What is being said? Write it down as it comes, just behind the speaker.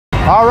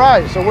All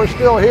right, so we're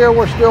still here.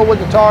 We're still with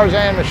the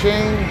Tarzan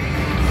machine.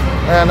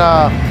 And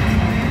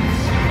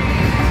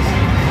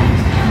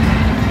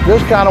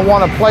just kind of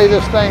want to play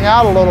this thing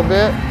out a little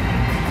bit.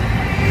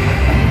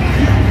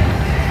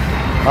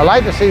 I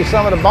like to see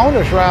some of the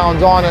bonus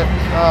rounds on it.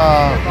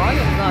 The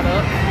volume's not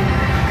up.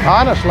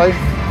 Honestly.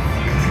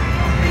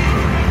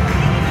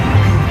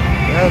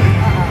 Yeah.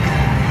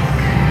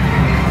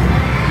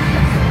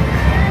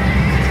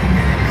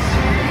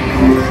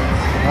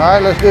 All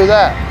right, let's do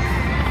that.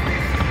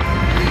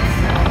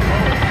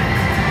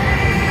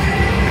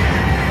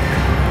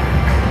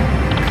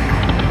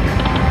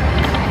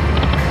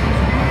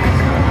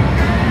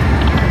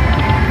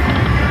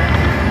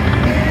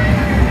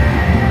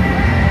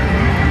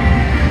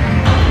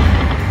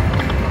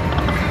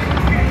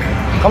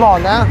 Come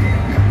on now.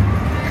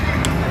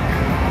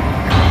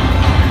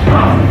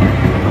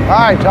 All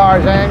right,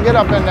 Tarzan, get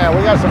up in there.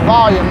 We got some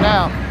volume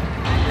now.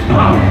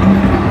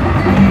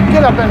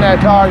 Get up in there,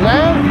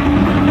 Tarzan.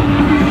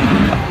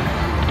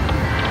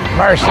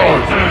 Mercy.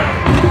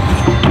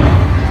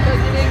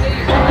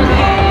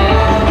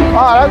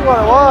 Oh, that's what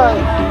it was.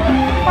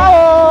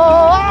 Oh.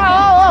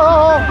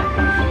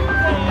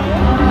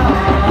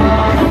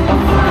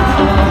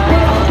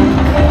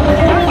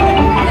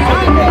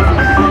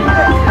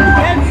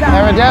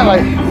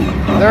 Evidently,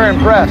 they're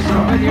impressed.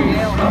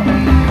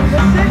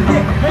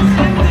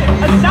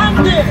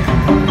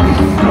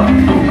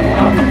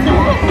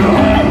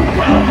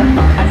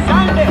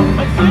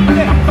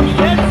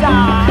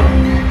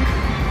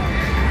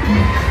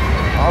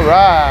 All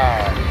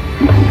right.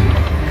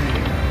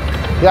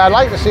 Yeah, I'd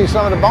like to see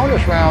some of the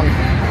bonus rounds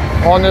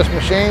on this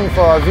machine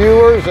for our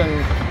viewers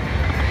and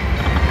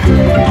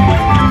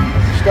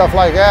stuff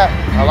like that.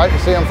 I'd like to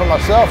see them for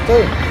myself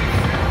too.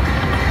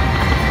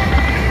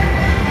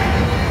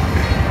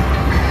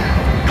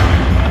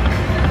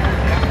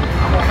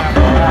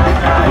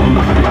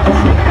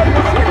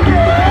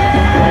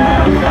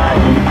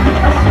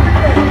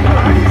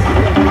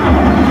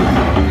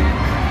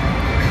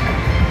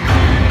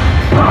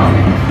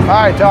 All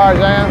right,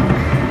 Tarzan,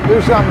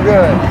 do something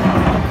good.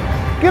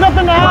 Get up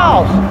in the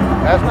house.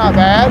 That's not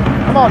bad.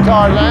 Come on,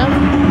 Tarzan.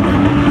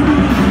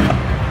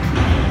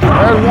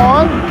 There's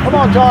one. Come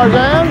on,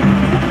 Tarzan.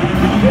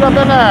 Get up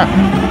in there.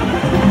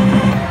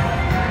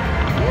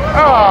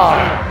 Oh,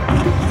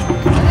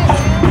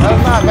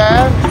 that's not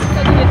bad.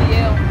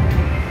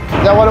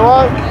 Is that what it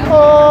was?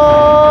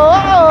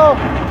 Oh,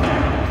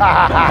 ha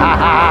ha ha ha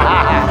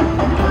ha.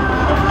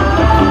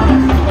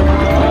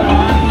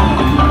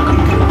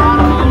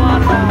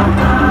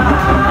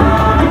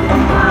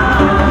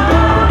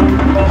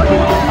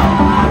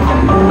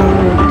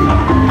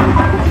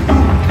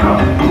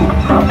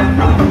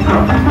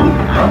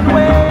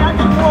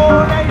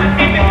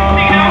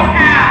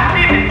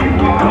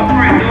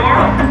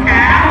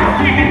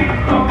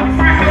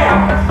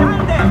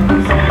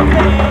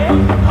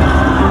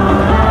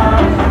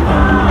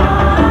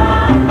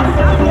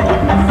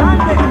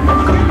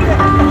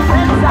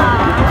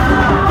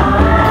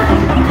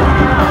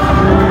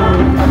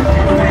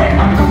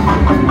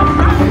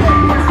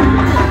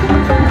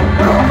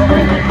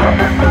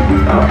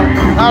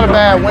 Not a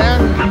bad win.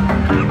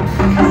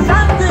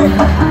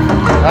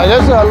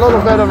 This is a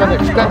little bit of an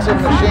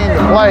expensive machine to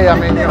play. I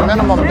mean, your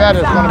minimum bet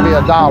is going to be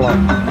 $1.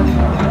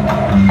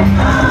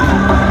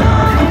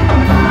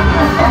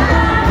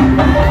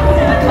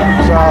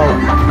 So,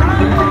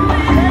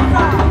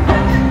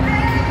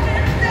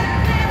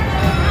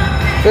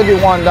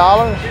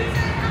 $51.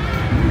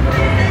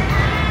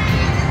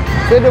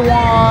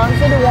 51.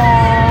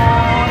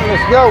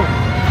 Let's go.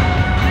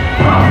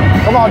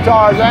 Come on,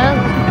 Tarzan.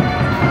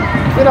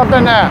 Get up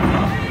in there.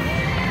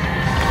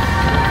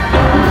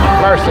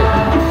 Mercy.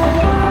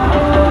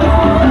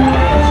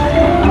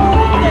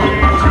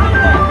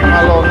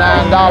 My little $9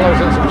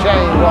 and some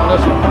change on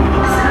this one.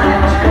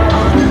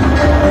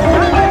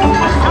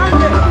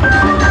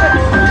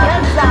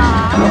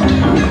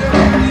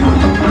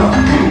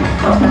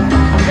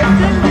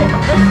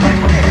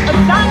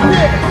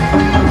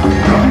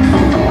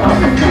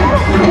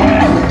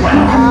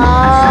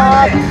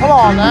 Come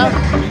on now.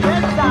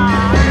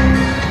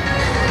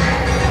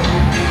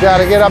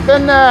 Gotta get up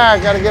in there,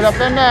 gotta get up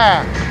in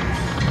there.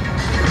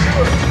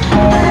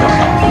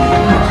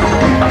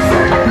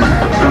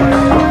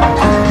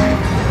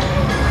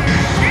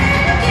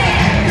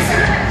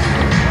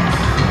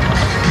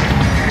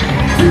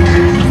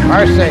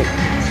 Mercy.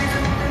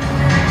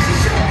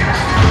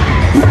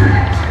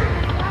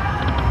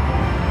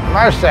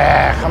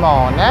 Mercy, come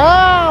on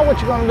now. What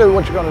you gonna do,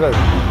 what you gonna do?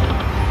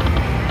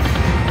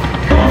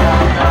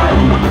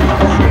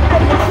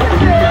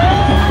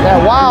 Yeah,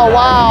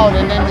 Wild,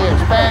 and then the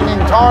expanding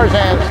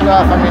Tarzan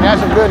stuff. I mean,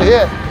 that's a good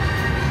hit.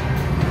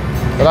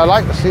 But I'd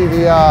like to see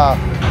the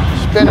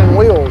spinning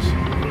wheels.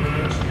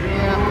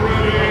 Yeah.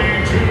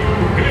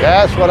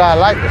 That's what I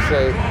like to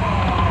see.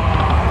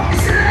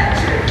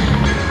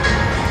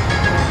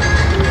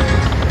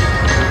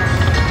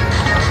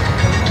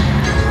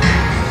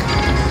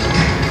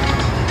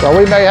 So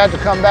we may have to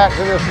come back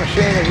to this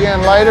machine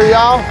again later,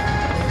 y'all.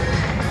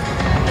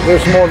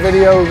 There's some more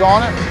videos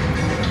on it.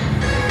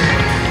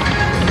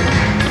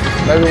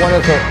 Maybe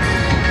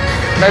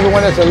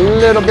when it's a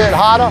little bit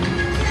hotter.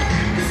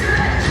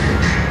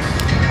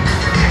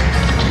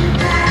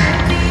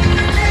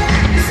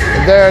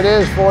 But there it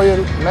is for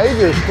you.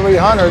 Major is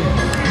 300.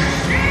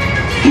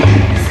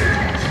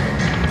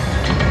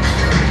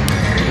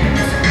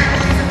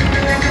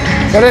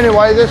 But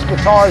anyway, this is the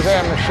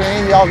Tarzan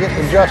machine. Y'all get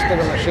the gist of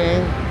the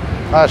machine.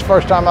 It's the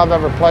first time I've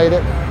ever played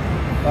it.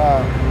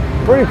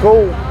 Pretty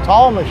cool,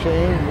 tall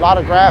machine, a lot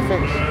of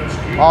graphics,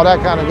 all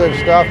that kind of good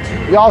stuff.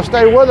 Y'all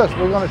stay with us.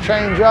 We're going to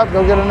change up,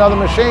 go get another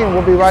machine.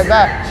 We'll be right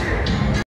back.